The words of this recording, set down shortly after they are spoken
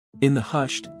In the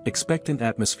hushed, expectant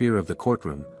atmosphere of the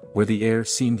courtroom, where the air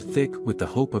seemed thick with the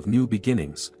hope of new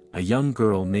beginnings, a young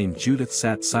girl named Judith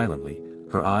sat silently,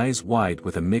 her eyes wide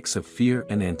with a mix of fear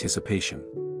and anticipation.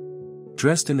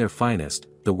 Dressed in their finest,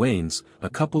 the Waynes, a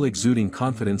couple exuding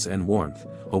confidence and warmth,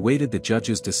 awaited the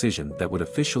judge's decision that would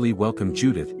officially welcome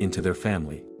Judith into their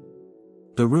family.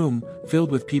 The room, filled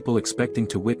with people expecting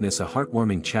to witness a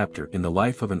heartwarming chapter in the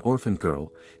life of an orphaned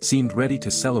girl, seemed ready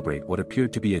to celebrate what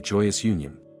appeared to be a joyous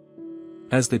union.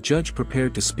 As the judge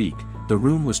prepared to speak, the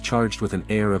room was charged with an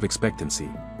air of expectancy.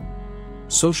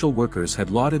 Social workers had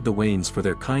lauded the Waynes for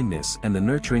their kindness and the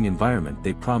nurturing environment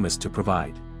they promised to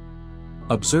provide.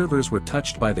 Observers were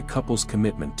touched by the couple's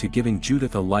commitment to giving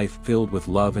Judith a life filled with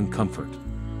love and comfort.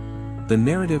 The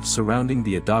narrative surrounding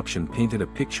the adoption painted a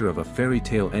picture of a fairy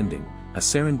tale ending, a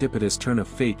serendipitous turn of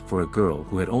fate for a girl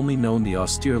who had only known the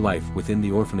austere life within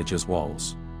the orphanage's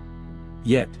walls.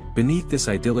 Yet, beneath this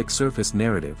idyllic surface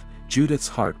narrative, Judith's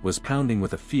heart was pounding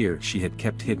with a fear she had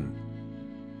kept hidden.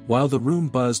 While the room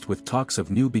buzzed with talks of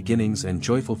new beginnings and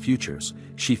joyful futures,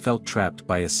 she felt trapped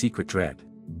by a secret dread.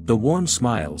 The warm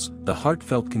smiles, the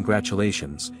heartfelt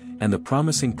congratulations, and the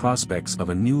promising prospects of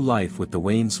a new life with the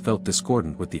Waynes felt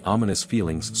discordant with the ominous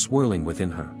feelings swirling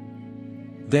within her.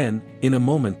 Then, in a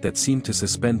moment that seemed to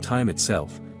suspend time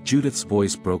itself, Judith's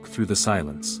voice broke through the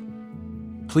silence.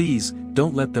 "Please,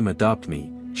 don't let them adopt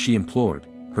me," she implored,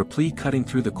 her plea cutting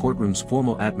through the courtroom's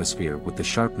formal atmosphere with the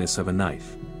sharpness of a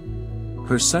knife.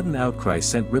 Her sudden outcry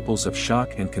sent ripples of shock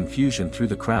and confusion through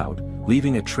the crowd,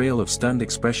 leaving a trail of stunned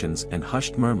expressions and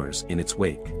hushed murmurs in its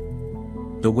wake.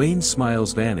 The Wayne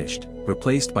smiles vanished,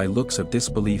 replaced by looks of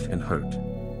disbelief and hurt.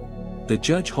 The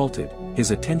judge halted,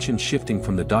 his attention shifting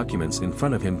from the documents in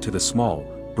front of him to the small,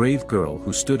 brave girl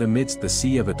who stood amidst the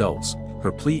sea of adults,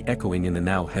 her plea echoing in the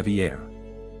now heavy air.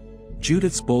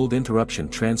 Judith's bold interruption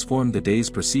transformed the day's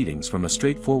proceedings from a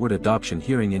straightforward adoption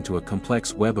hearing into a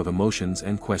complex web of emotions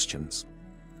and questions.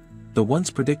 The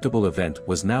once predictable event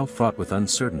was now fraught with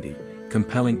uncertainty,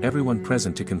 compelling everyone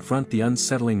present to confront the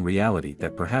unsettling reality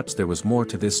that perhaps there was more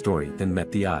to this story than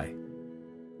met the eye.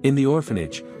 In the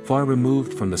orphanage, far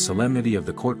removed from the solemnity of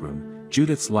the courtroom,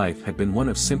 Judith's life had been one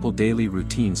of simple daily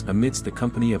routines amidst the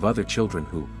company of other children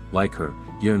who, like her,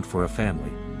 yearned for a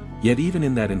family. Yet even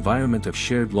in that environment of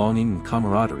shared longing and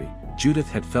camaraderie, Judith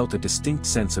had felt a distinct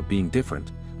sense of being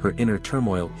different, her inner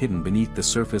turmoil hidden beneath the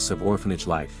surface of orphanage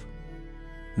life.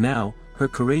 Now, her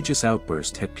courageous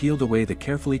outburst had peeled away the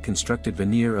carefully constructed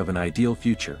veneer of an ideal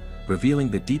future,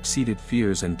 revealing the deep-seated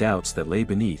fears and doubts that lay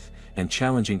beneath, and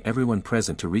challenging everyone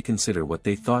present to reconsider what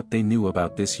they thought they knew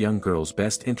about this young girl's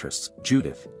best interests.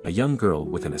 Judith, a young girl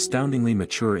with an astoundingly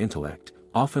mature intellect,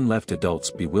 often left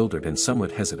adults bewildered and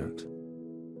somewhat hesitant.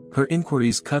 Her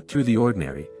inquiries cut through the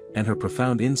ordinary, and her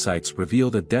profound insights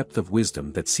revealed a depth of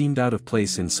wisdom that seemed out of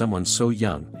place in someone so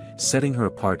young, setting her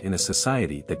apart in a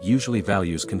society that usually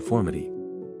values conformity.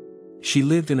 She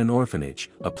lived in an orphanage,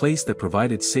 a place that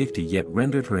provided safety yet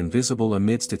rendered her invisible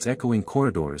amidst its echoing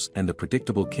corridors and the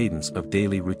predictable cadence of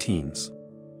daily routines.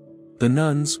 The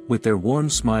nuns, with their warm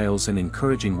smiles and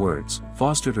encouraging words,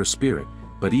 fostered her spirit,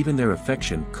 but even their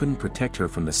affection couldn't protect her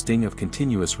from the sting of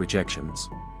continuous rejections.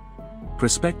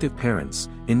 Prospective parents,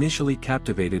 initially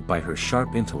captivated by her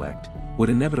sharp intellect, would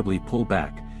inevitably pull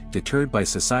back, deterred by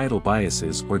societal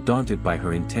biases or daunted by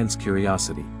her intense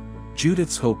curiosity.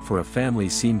 Judith's hope for a family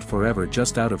seemed forever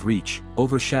just out of reach,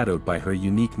 overshadowed by her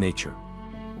unique nature.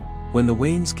 When the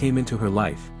Waynes came into her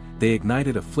life, they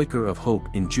ignited a flicker of hope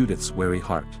in Judith's wary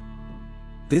heart.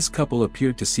 This couple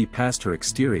appeared to see past her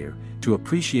exterior, to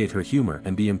appreciate her humor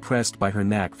and be impressed by her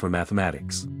knack for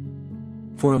mathematics.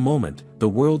 For a moment, the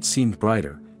world seemed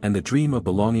brighter, and the dream of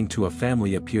belonging to a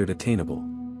family appeared attainable.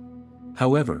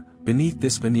 However, beneath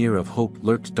this veneer of hope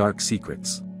lurked dark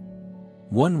secrets.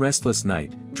 One restless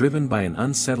night, driven by an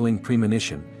unsettling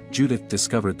premonition, Judith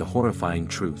discovered the horrifying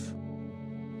truth.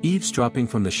 Eavesdropping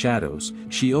from the shadows,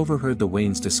 she overheard the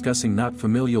Waynes discussing not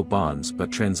familial bonds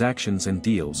but transactions and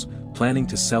deals, planning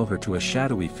to sell her to a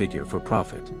shadowy figure for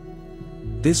profit.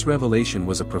 This revelation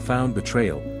was a profound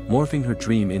betrayal, morphing her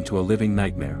dream into a living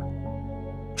nightmare.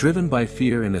 Driven by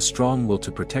fear and a strong will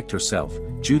to protect herself,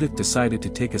 Judith decided to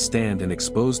take a stand and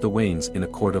expose the Waynes in a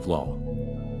court of law.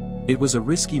 It was a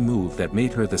risky move that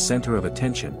made her the center of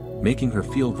attention, making her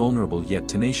feel vulnerable yet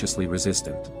tenaciously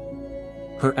resistant.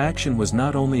 Her action was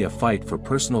not only a fight for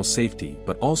personal safety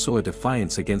but also a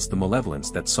defiance against the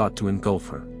malevolence that sought to engulf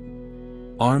her.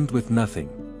 Armed with nothing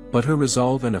but her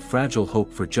resolve and a fragile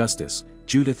hope for justice,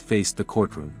 Judith faced the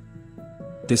courtroom.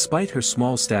 Despite her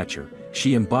small stature,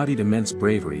 she embodied immense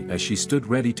bravery as she stood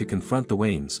ready to confront the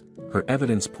Waynes, her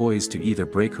evidence poised to either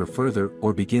break her further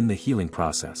or begin the healing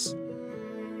process.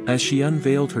 As she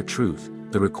unveiled her truth,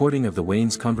 the recording of the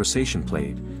Waynes' conversation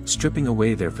played, stripping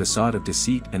away their facade of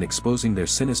deceit and exposing their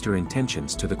sinister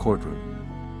intentions to the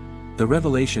courtroom. The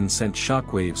revelation sent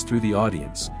shockwaves through the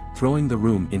audience, throwing the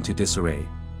room into disarray.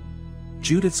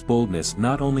 Judith's boldness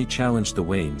not only challenged the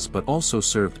Waynes but also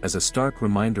served as a stark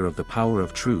reminder of the power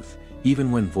of truth,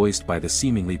 even when voiced by the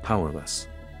seemingly powerless.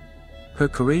 Her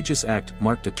courageous act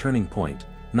marked a turning point,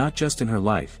 not just in her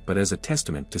life but as a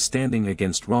testament to standing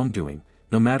against wrongdoing,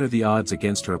 no matter the odds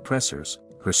against her oppressors.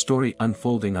 Her story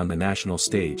unfolding on the national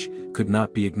stage could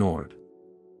not be ignored.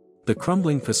 The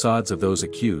crumbling facades of those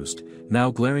accused, now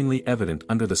glaringly evident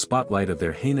under the spotlight of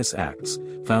their heinous acts,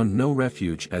 found no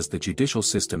refuge as the judicial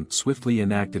system swiftly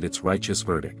enacted its righteous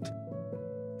verdict.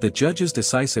 The judge's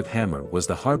decisive hammer was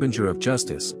the harbinger of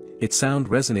justice, its sound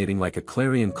resonating like a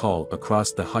clarion call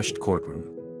across the hushed courtroom.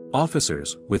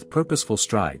 Officers, with purposeful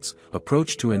strides,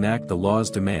 approached to enact the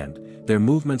law's demand, their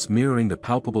movements mirroring the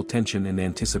palpable tension and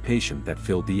anticipation that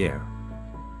filled the air.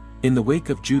 In the wake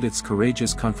of Judith's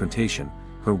courageous confrontation,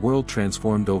 her world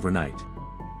transformed overnight.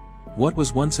 What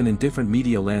was once an indifferent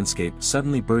media landscape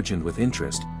suddenly burgeoned with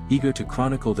interest, eager to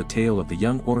chronicle the tale of the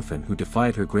young orphan who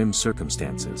defied her grim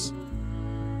circumstances.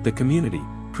 The community,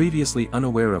 previously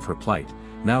unaware of her plight,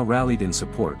 now rallied in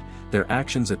support, their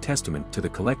actions a testament to the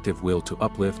collective will to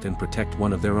uplift and protect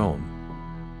one of their own.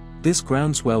 This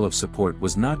groundswell of support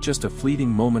was not just a fleeting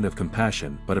moment of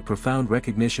compassion but a profound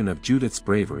recognition of Judith's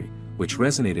bravery, which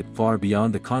resonated far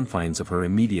beyond the confines of her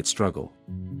immediate struggle.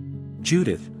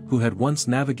 Judith, who had once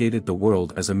navigated the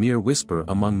world as a mere whisper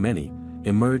among many,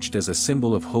 emerged as a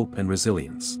symbol of hope and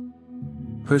resilience.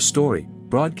 Her story,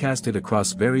 broadcasted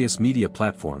across various media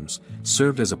platforms,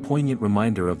 served as a poignant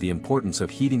reminder of the importance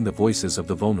of heeding the voices of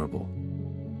the vulnerable.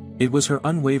 It was her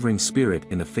unwavering spirit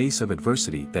in the face of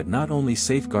adversity that not only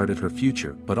safeguarded her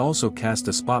future but also cast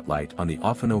a spotlight on the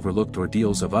often overlooked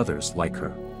ordeals of others like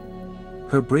her.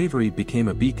 Her bravery became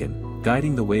a beacon,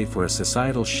 guiding the way for a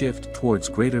societal shift towards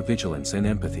greater vigilance and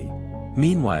empathy.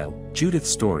 Meanwhile, Judith's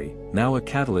story, now a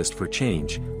catalyst for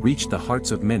change, reached the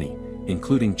hearts of many,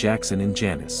 including Jackson and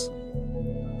Janice.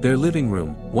 Their living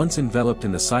room, once enveloped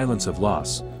in the silence of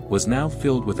loss, was now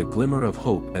filled with a glimmer of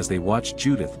hope as they watched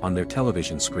Judith on their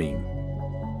television screen.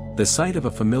 The sight of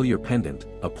a familiar pendant,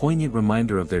 a poignant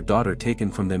reminder of their daughter taken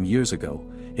from them years ago,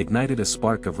 ignited a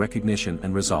spark of recognition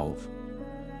and resolve.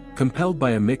 Compelled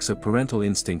by a mix of parental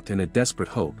instinct and a desperate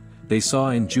hope, they saw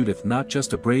in Judith not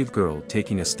just a brave girl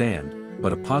taking a stand,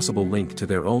 but a possible link to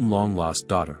their own long-lost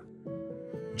daughter.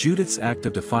 Judith's act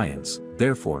of defiance,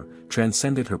 therefore,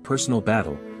 transcended her personal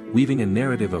battle, weaving a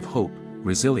narrative of hope,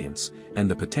 resilience, and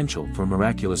the potential for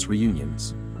miraculous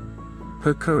reunions.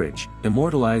 Her courage,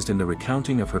 immortalized in the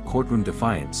recounting of her courtroom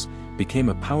defiance, became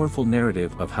a powerful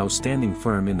narrative of how standing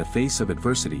firm in the face of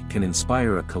adversity can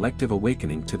inspire a collective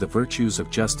awakening to the virtues of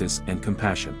justice and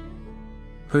compassion.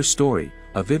 Her story,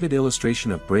 a vivid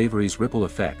illustration of bravery's ripple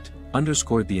effect,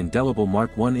 underscored the indelible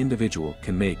mark one individual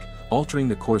can make, altering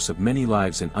the course of many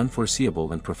lives in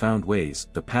unforeseeable and profound ways.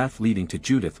 The path leading to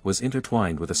Judith was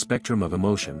intertwined with a spectrum of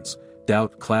emotions.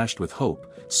 Doubt clashed with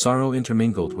hope, sorrow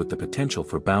intermingled with the potential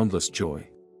for boundless joy.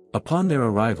 Upon their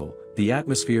arrival, the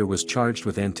atmosphere was charged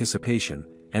with anticipation,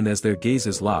 and as their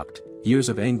gazes locked, years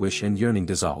of anguish and yearning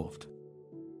dissolved.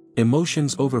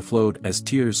 Emotions overflowed as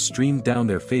tears streamed down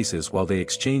their faces while they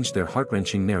exchanged their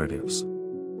heart-wrenching narratives.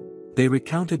 They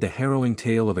recounted the harrowing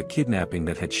tale of a kidnapping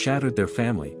that had shattered their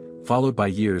family, followed by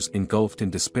years engulfed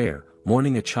in despair,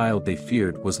 mourning a child they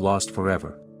feared was lost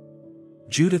forever.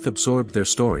 Judith absorbed their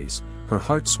stories, her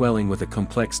heart swelling with a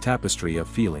complex tapestry of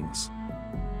feelings.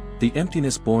 The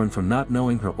emptiness born from not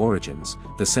knowing her origins,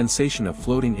 the sensation of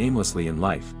floating aimlessly in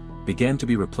life, began to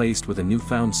be replaced with a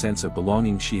newfound sense of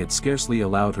belonging she had scarcely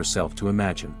allowed herself to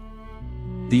imagine.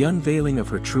 The unveiling of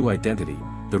her true identity,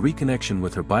 the reconnection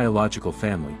with her biological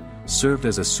family, served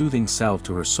as a soothing salve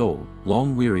to her soul,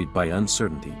 long wearied by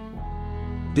uncertainty.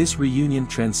 This reunion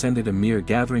transcended a mere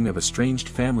gathering of estranged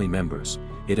family members.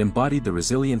 It embodied the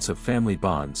resilience of family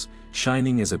bonds,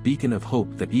 shining as a beacon of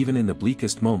hope that even in the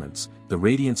bleakest moments, the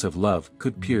radiance of love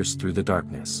could pierce through the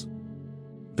darkness.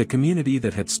 The community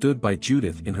that had stood by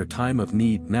Judith in her time of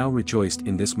need now rejoiced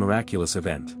in this miraculous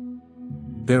event.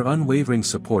 Their unwavering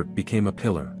support became a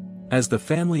pillar. As the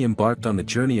family embarked on the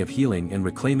journey of healing and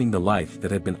reclaiming the life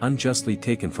that had been unjustly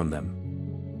taken from them.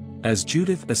 As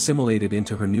Judith assimilated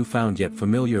into her newfound yet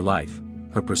familiar life,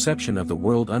 her perception of the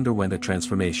world underwent a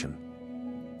transformation.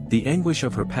 The anguish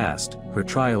of her past, her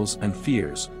trials and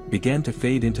fears, began to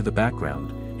fade into the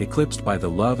background, eclipsed by the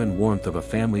love and warmth of a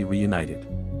family reunited.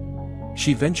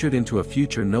 She ventured into a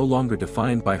future no longer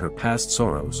defined by her past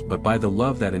sorrows but by the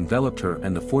love that enveloped her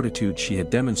and the fortitude she had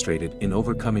demonstrated in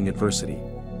overcoming adversity.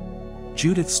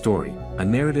 Judith's story, a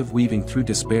narrative weaving through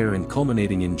despair and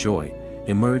culminating in joy,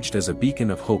 emerged as a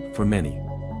beacon of hope for many.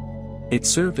 It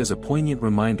served as a poignant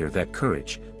reminder that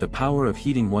courage, the power of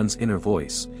heeding one's inner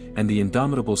voice, and the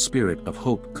indomitable spirit of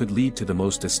hope could lead to the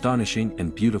most astonishing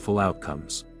and beautiful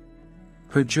outcomes.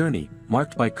 Her journey,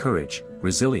 marked by courage,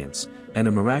 resilience, and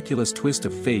a miraculous twist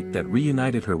of fate that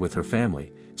reunited her with her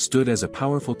family, stood as a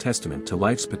powerful testament to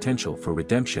life's potential for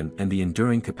redemption and the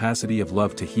enduring capacity of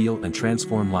love to heal and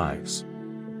transform lives.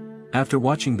 After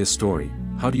watching this story,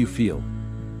 how do you feel?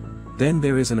 Then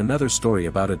there is another story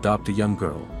about Adopt a Young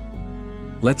Girl.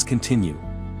 Let's continue.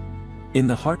 In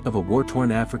the heart of a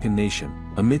war-torn African nation,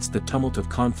 amidst the tumult of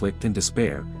conflict and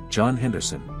despair, John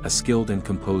Henderson, a skilled and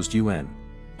composed UN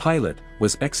pilot,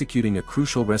 was executing a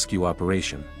crucial rescue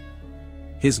operation.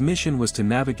 His mission was to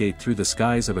navigate through the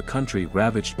skies of a country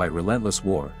ravaged by relentless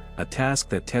war, a task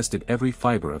that tested every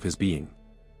fiber of his being.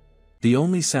 The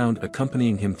only sound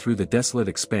accompanying him through the desolate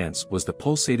expanse was the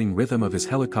pulsating rhythm of his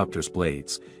helicopter's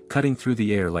blades, cutting through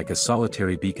the air like a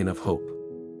solitary beacon of hope.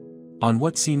 On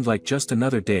what seemed like just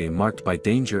another day marked by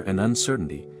danger and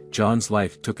uncertainty, John's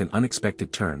life took an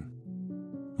unexpected turn.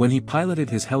 When he piloted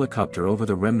his helicopter over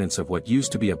the remnants of what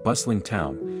used to be a bustling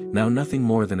town, now nothing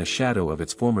more than a shadow of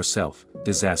its former self,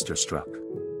 disaster struck.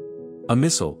 A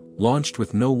missile, launched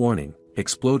with no warning,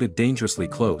 exploded dangerously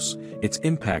close, its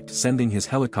impact sending his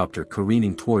helicopter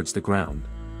careening towards the ground.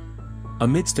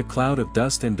 Amidst a cloud of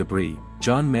dust and debris,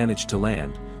 John managed to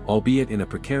land, albeit in a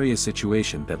precarious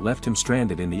situation that left him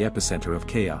stranded in the epicenter of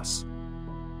chaos.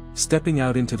 Stepping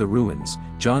out into the ruins,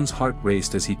 John's heart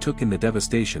raced as he took in the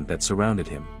devastation that surrounded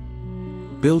him.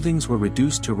 Buildings were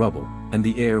reduced to rubble, and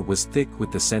the air was thick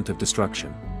with the scent of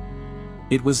destruction.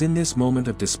 It was in this moment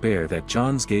of despair that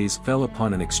John's gaze fell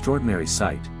upon an extraordinary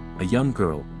sight, a young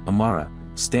girl, Amara,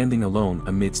 standing alone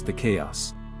amidst the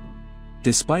chaos.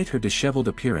 Despite her disheveled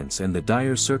appearance and the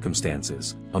dire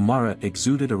circumstances, Amara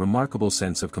exuded a remarkable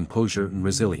sense of composure and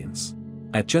resilience.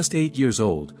 At just 8 years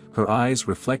old, her eyes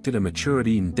reflected a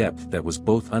maturity and depth that was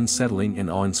both unsettling and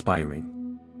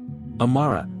awe-inspiring.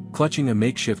 Amara, clutching a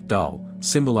makeshift doll,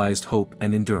 symbolized hope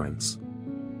and endurance.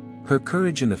 Her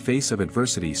courage in the face of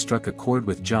adversity struck a chord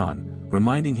with John,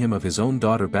 reminding him of his own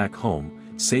daughter back home,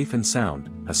 safe and sound,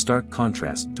 a stark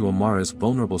contrast to Amara's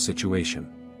vulnerable situation.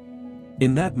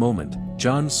 In that moment,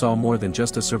 John saw more than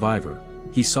just a survivor,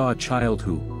 he saw a child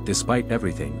who, despite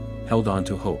everything, held on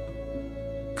to hope.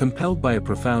 Compelled by a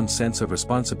profound sense of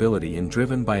responsibility and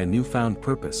driven by a newfound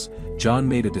purpose, John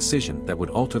made a decision that would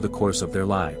alter the course of their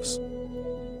lives.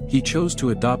 He chose to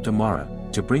adopt Amara,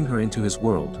 to bring her into his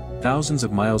world, thousands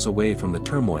of miles away from the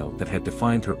turmoil that had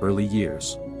defined her early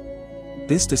years.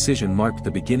 This decision marked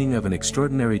the beginning of an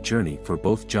extraordinary journey for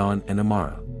both John and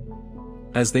Amara.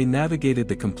 As they navigated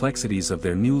the complexities of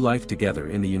their new life together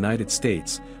in the United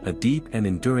States, a deep and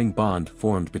enduring bond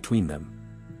formed between them.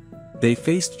 They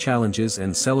faced challenges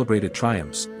and celebrated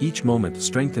triumphs, each moment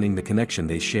strengthening the connection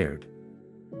they shared.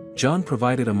 John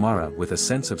provided Amara with a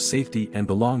sense of safety and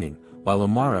belonging, while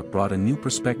Amara brought a new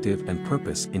perspective and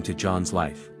purpose into John's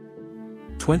life.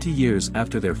 20 years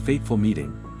after their fateful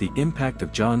meeting, the impact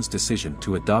of John's decision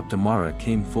to adopt Amara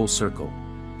came full circle.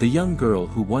 The young girl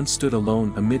who once stood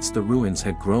alone amidst the ruins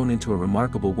had grown into a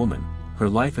remarkable woman, her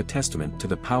life a testament to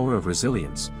the power of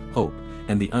resilience, hope,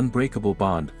 and the unbreakable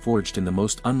bond forged in the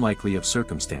most unlikely of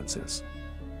circumstances.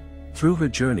 Through her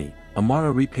journey,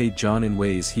 Amara repaid John in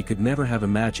ways he could never have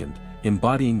imagined,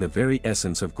 embodying the very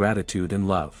essence of gratitude and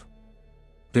love.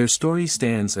 Their story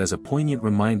stands as a poignant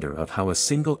reminder of how a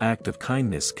single act of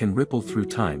kindness can ripple through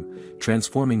time,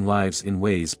 transforming lives in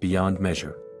ways beyond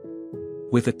measure.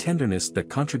 With a tenderness that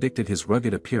contradicted his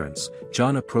rugged appearance,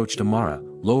 John approached Amara,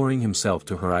 lowering himself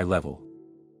to her eye level.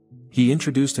 He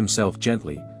introduced himself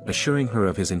gently, assuring her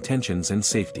of his intentions and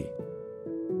safety.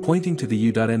 Pointing to the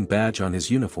UN badge on his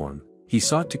uniform, he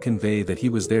sought to convey that he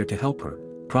was there to help her,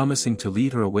 promising to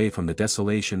lead her away from the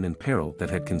desolation and peril that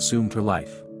had consumed her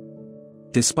life.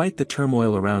 Despite the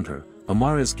turmoil around her,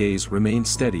 Amara's gaze remained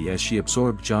steady as she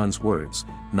absorbed John's words,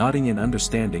 nodding in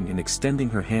understanding and extending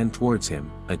her hand towards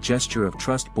him, a gesture of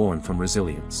trust born from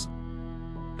resilience.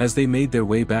 As they made their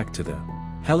way back to the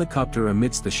helicopter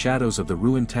amidst the shadows of the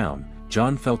ruined town,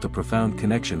 John felt a profound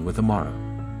connection with Amara.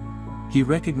 He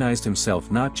recognized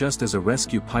himself not just as a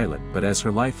rescue pilot but as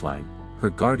her lifeline, her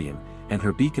guardian, and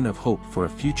her beacon of hope for a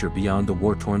future beyond the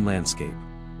war-torn landscape.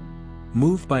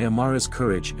 Moved by Amara's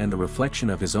courage and the reflection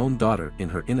of his own daughter in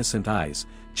her innocent eyes,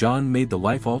 John made the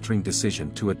life-altering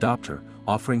decision to adopt her,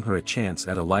 offering her a chance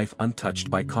at a life untouched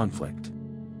by conflict.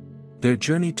 Their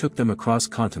journey took them across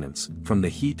continents, from the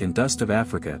heat and dust of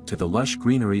Africa to the lush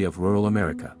greenery of rural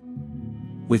America.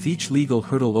 With each legal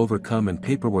hurdle overcome and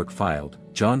paperwork filed,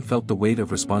 John felt the weight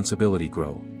of responsibility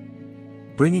grow.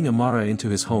 Bringing Amara into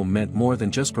his home meant more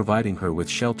than just providing her with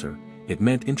shelter, it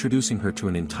meant introducing her to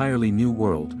an entirely new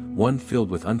world, one filled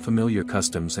with unfamiliar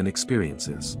customs and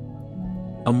experiences.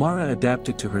 Amara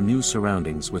adapted to her new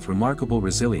surroundings with remarkable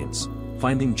resilience,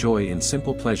 finding joy in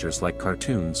simple pleasures like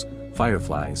cartoons,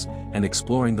 fireflies, and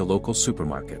exploring the local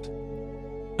supermarket.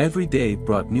 Every day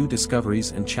brought new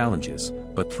discoveries and challenges,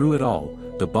 but through it all,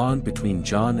 the bond between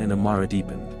John and Amara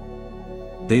deepened.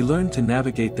 They learned to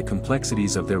navigate the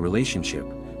complexities of their relationship,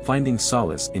 finding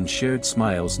solace in shared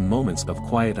smiles and moments of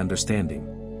quiet understanding.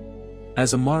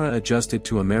 As Amara adjusted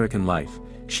to American life,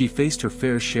 she faced her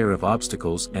fair share of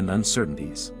obstacles and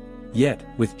uncertainties. Yet,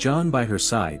 with John by her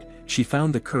side, she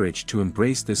found the courage to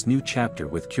embrace this new chapter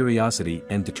with curiosity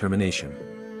and determination.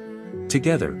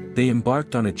 Together, they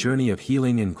embarked on a journey of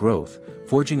healing and growth,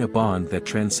 forging a bond that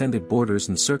transcended borders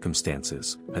and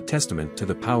circumstances, a testament to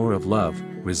the power of love,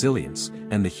 resilience,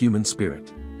 and the human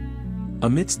spirit.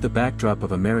 Amidst the backdrop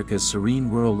of America's serene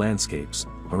rural landscapes,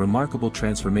 a remarkable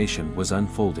transformation was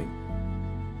unfolding.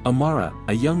 Amara,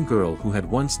 a young girl who had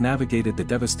once navigated the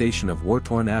devastation of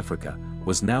war-torn Africa,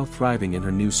 was now thriving in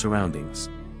her new surroundings.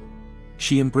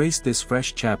 She embraced this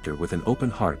fresh chapter with an open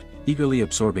heart, eagerly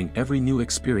absorbing every new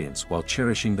experience while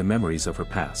cherishing the memories of her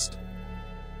past.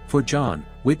 For John,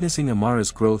 witnessing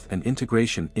Amara's growth and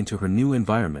integration into her new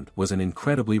environment was an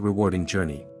incredibly rewarding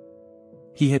journey.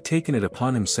 He had taken it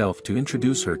upon himself to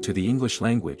introduce her to the English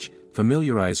language,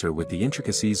 familiarize her with the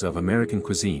intricacies of American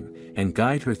cuisine, and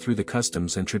guide her through the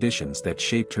customs and traditions that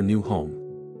shaped her new home.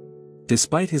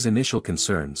 Despite his initial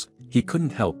concerns, he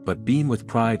couldn't help but beam with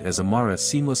pride as Amara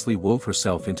seamlessly wove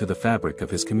herself into the fabric of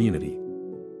his community.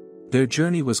 Their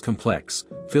journey was complex,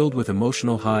 filled with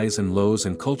emotional highs and lows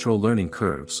and cultural learning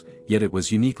curves, yet it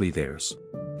was uniquely theirs.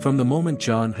 From the moment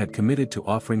John had committed to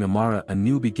offering Amara a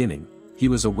new beginning, he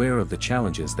was aware of the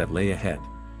challenges that lay ahead.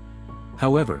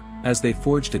 However, as they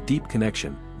forged a deep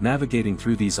connection, navigating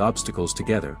through these obstacles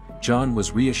together, John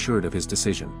was reassured of his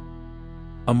decision.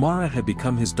 Amara had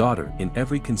become his daughter in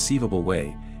every conceivable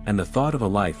way, and the thought of a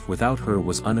life without her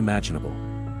was unimaginable.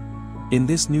 In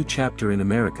this new chapter in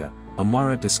America,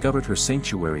 Amara discovered her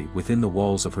sanctuary within the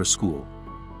walls of her school.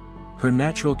 Her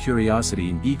natural curiosity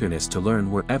and eagerness to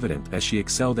learn were evident as she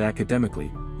excelled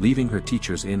academically, leaving her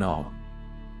teachers in awe.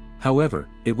 However,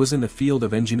 it was in the field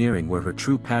of engineering where her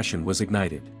true passion was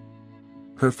ignited.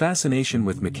 Her fascination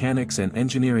with mechanics and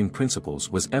engineering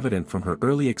principles was evident from her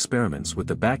early experiments with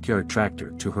the backyard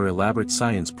tractor to her elaborate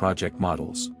science project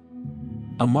models.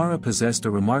 Amara possessed a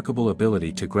remarkable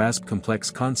ability to grasp complex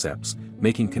concepts,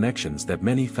 making connections that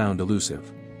many found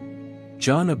elusive.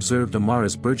 John observed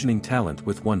Amara's burgeoning talent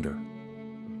with wonder.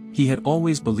 He had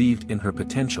always believed in her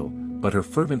potential, but her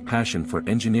fervent passion for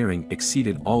engineering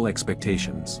exceeded all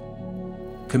expectations.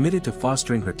 Committed to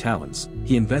fostering her talents,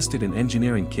 he invested in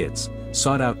engineering kits,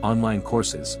 sought out online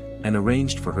courses, and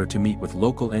arranged for her to meet with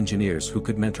local engineers who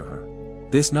could mentor her.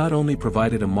 This not only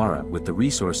provided Amara with the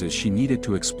resources she needed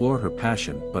to explore her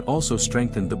passion but also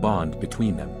strengthened the bond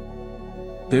between them.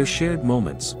 Their shared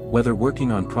moments, whether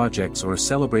working on projects or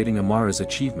celebrating Amara's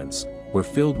achievements, were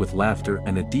filled with laughter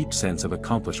and a deep sense of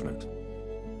accomplishment.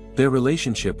 Their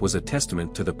relationship was a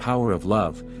testament to the power of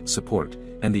love, support,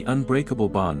 and the unbreakable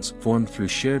bonds formed through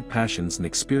shared passions and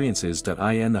experiences.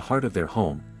 In the heart of their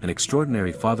home, an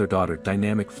extraordinary father-daughter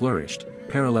dynamic flourished,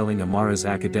 paralleling Amara's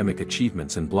academic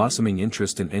achievements and blossoming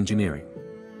interest in engineering.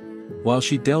 While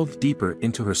she delved deeper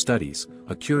into her studies,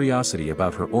 a curiosity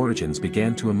about her origins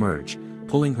began to emerge,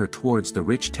 pulling her towards the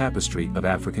rich tapestry of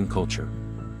African culture.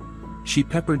 She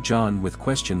peppered John with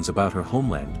questions about her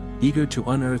homeland, eager to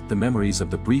unearth the memories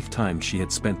of the brief time she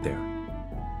had spent there.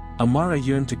 Amara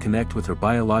yearned to connect with her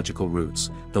biological roots,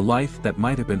 the life that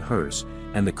might have been hers,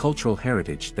 and the cultural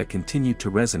heritage that continued to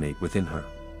resonate within her.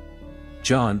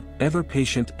 John, ever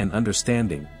patient and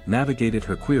understanding, navigated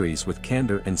her queries with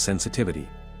candor and sensitivity.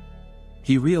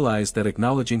 He realized that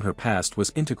acknowledging her past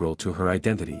was integral to her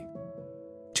identity.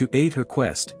 To aid her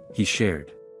quest, he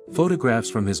shared photographs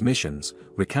from his missions,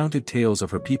 recounted tales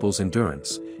of her people's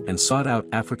endurance, and sought out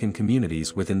African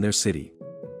communities within their city.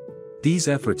 These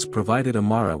efforts provided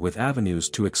Amara with avenues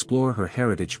to explore her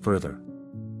heritage further.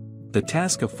 The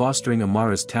task of fostering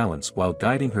Amara's talents while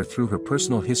guiding her through her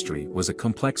personal history was a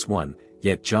complex one,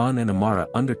 yet John and Amara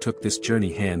undertook this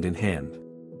journey hand in hand.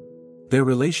 Their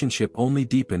relationship only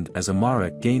deepened as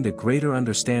Amara gained a greater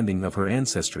understanding of her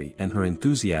ancestry and her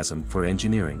enthusiasm for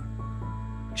engineering.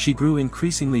 She grew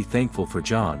increasingly thankful for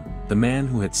John, the man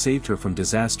who had saved her from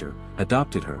disaster,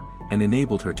 adopted her, and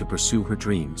enabled her to pursue her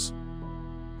dreams.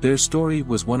 Their story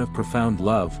was one of profound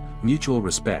love, mutual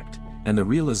respect, and the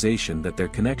realization that their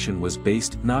connection was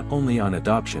based not only on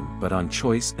adoption but on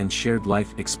choice and shared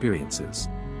life experiences.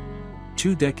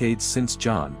 2 decades since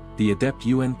John, the adept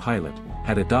UN pilot,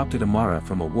 had adopted Amara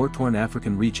from a war-torn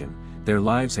African region, their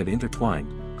lives had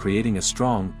intertwined, creating a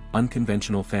strong,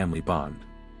 unconventional family bond.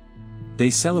 They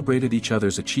celebrated each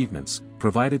other's achievements,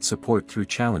 provided support through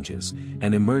challenges,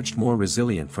 and emerged more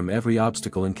resilient from every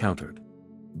obstacle encountered.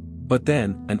 But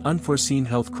then, an unforeseen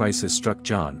health crisis struck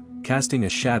John, casting a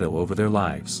shadow over their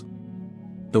lives.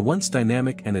 The once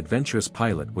dynamic and adventurous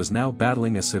pilot was now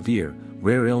battling a severe,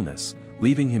 rare illness,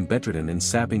 leaving him bedridden and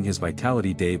sapping his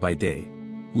vitality day by day.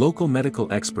 Local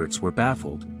medical experts were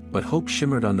baffled, but hope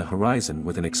shimmered on the horizon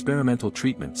with an experimental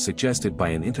treatment suggested by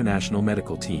an international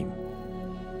medical team.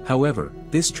 However,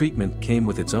 this treatment came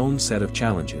with its own set of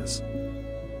challenges.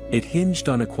 It hinged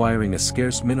on acquiring a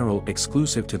scarce mineral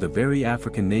exclusive to the very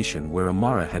African nation where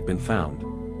Amara had been found.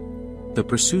 The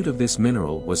pursuit of this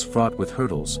mineral was fraught with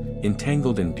hurdles,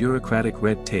 entangled in bureaucratic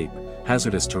red tape,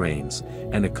 hazardous terrains,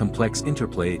 and a complex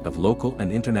interplay of local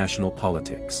and international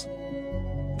politics.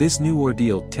 This new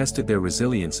ordeal tested their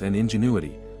resilience and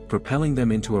ingenuity, propelling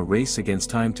them into a race against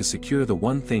time to secure the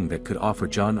one thing that could offer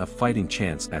John a fighting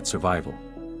chance at survival.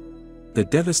 The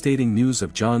devastating news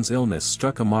of John's illness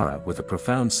struck Amara with a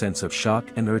profound sense of shock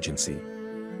and urgency.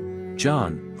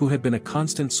 John, who had been a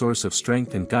constant source of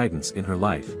strength and guidance in her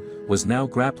life, was now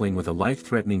grappling with a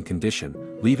life-threatening condition,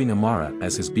 leaving Amara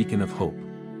as his beacon of hope.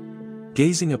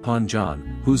 Gazing upon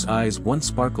John, whose eyes once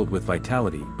sparkled with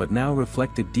vitality but now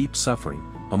reflected deep suffering,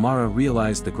 Amara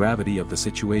realized the gravity of the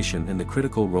situation and the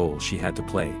critical role she had to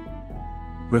play.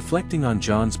 Reflecting on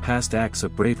John's past acts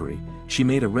of bravery, she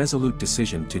made a resolute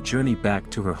decision to journey back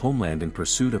to her homeland in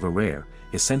pursuit of a rare,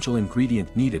 essential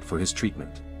ingredient needed for his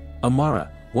treatment.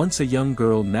 Amara, once a young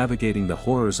girl navigating the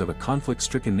horrors of a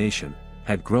conflict-stricken nation,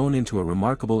 had grown into a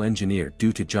remarkable engineer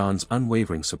due to John's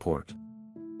unwavering support.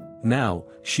 Now,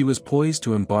 she was poised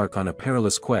to embark on a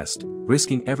perilous quest,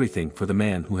 risking everything for the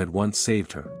man who had once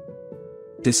saved her.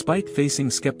 Despite facing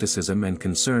skepticism and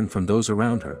concern from those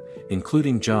around her,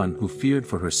 including John who feared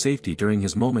for her safety during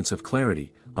his moments of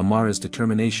clarity, Amara's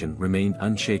determination remained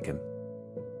unshaken.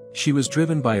 She was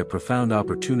driven by a profound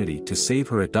opportunity to save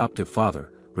her adoptive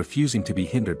father, refusing to be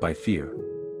hindered by fear.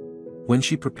 When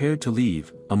she prepared to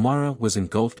leave, Amara was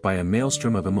engulfed by a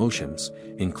maelstrom of emotions,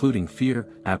 including fear,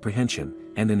 apprehension,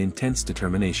 and an intense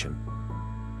determination.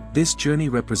 This journey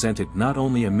represented not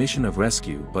only a mission of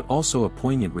rescue but also a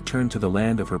poignant return to the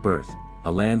land of her birth,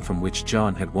 a land from which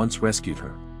John had once rescued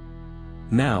her.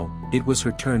 Now, it was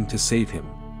her turn to save him.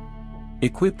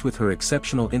 Equipped with her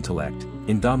exceptional intellect,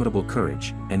 indomitable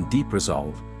courage, and deep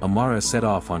resolve, Amara set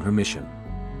off on her mission.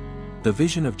 The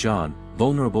vision of John,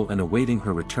 vulnerable and awaiting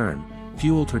her return,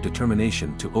 fueled her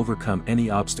determination to overcome any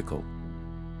obstacle.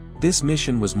 This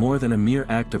mission was more than a mere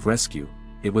act of rescue,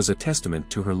 it was a testament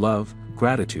to her love,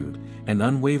 gratitude, and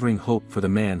unwavering hope for the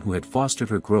man who had fostered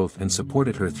her growth and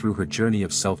supported her through her journey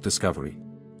of self-discovery.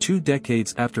 2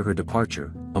 decades after her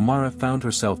departure, Amara found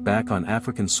herself back on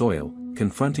African soil,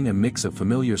 confronting a mix of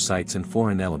familiar sights and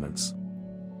foreign elements.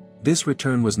 This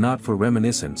return was not for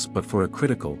reminiscence but for a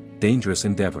critical, dangerous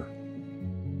endeavor.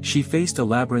 She faced a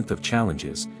labyrinth of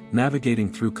challenges,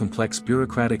 navigating through complex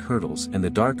bureaucratic hurdles and the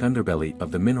dark underbelly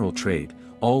of the mineral trade,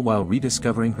 all while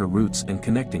rediscovering her roots and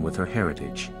connecting with her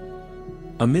heritage.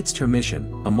 Amidst her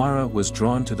mission, Amara was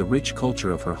drawn to the rich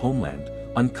culture of her homeland,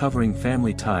 uncovering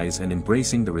family ties and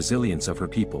embracing the resilience of her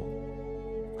people.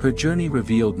 Her journey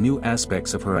revealed new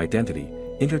aspects of her identity,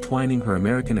 intertwining her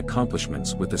American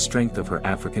accomplishments with the strength of her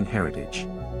African heritage.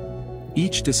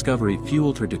 Each discovery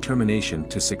fueled her determination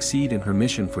to succeed in her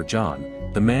mission for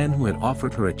John, the man who had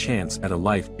offered her a chance at a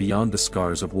life beyond the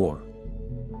scars of war.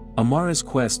 Amara's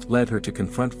quest led her to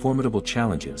confront formidable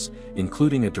challenges,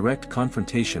 including a direct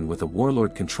confrontation with a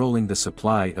warlord controlling the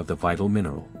supply of the vital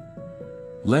mineral.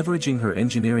 Leveraging her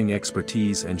engineering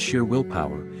expertise and sheer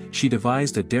willpower, she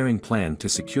devised a daring plan to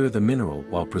secure the mineral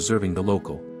while preserving the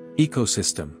local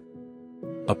ecosystem.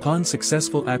 Upon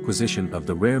successful acquisition of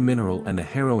the rare mineral and a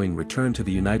harrowing return to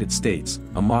the United States,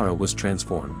 Amara was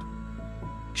transformed.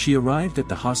 She arrived at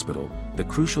the hospital, the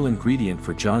crucial ingredient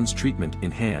for John's treatment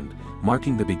in hand,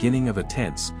 marking the beginning of a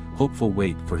tense, hopeful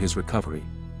wait for his recovery.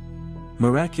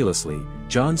 Miraculously,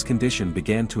 John's condition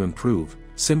began to improve,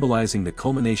 symbolizing the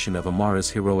culmination of Amara's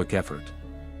heroic effort.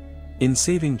 In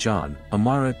saving John,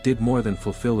 Amara did more than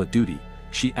fulfill a duty,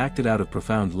 she acted out of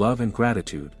profound love and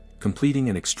gratitude, completing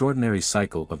an extraordinary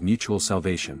cycle of mutual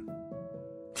salvation.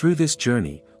 Through this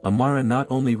journey, Amara not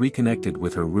only reconnected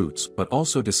with her roots but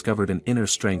also discovered an inner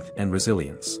strength and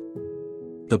resilience.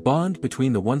 The bond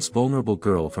between the once vulnerable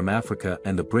girl from Africa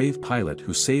and the brave pilot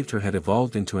who saved her had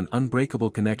evolved into an unbreakable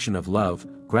connection of love,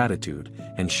 gratitude,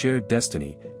 and shared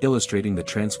destiny, illustrating the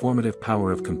transformative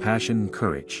power of compassion and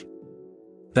courage.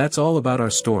 That's all about our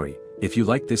story. If you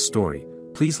like this story,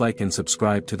 please like and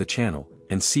subscribe to the channel,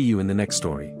 and see you in the next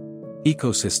story.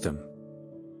 Ecosystem.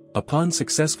 Upon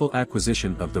successful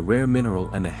acquisition of the rare mineral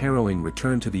and a harrowing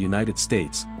return to the United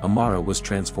States, Amara was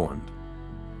transformed.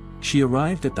 She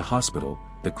arrived at the hospital,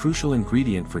 the crucial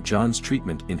ingredient for John's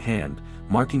treatment in hand,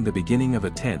 marking the beginning of a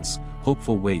tense,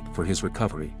 hopeful wait for his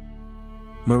recovery.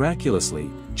 Miraculously,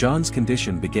 John's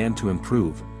condition began to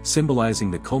improve,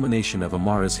 symbolizing the culmination of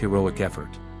Amara's heroic effort.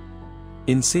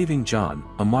 In saving John,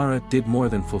 Amara did more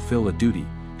than fulfill a duty,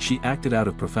 she acted out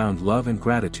of profound love and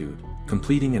gratitude,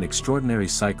 completing an extraordinary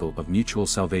cycle of mutual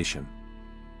salvation.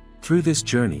 Through this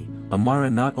journey, Amara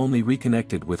not only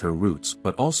reconnected with her roots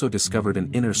but also discovered an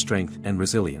inner strength and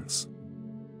resilience.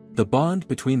 The bond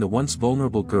between the once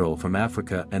vulnerable girl from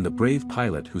Africa and the brave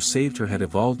pilot who saved her had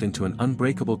evolved into an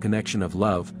unbreakable connection of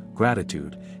love,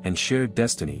 gratitude, and shared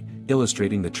destiny,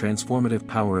 illustrating the transformative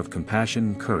power of compassion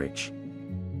and courage.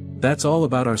 That's all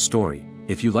about our story.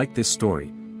 If you like this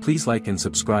story, please like and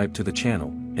subscribe to the channel,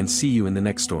 and see you in the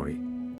next story.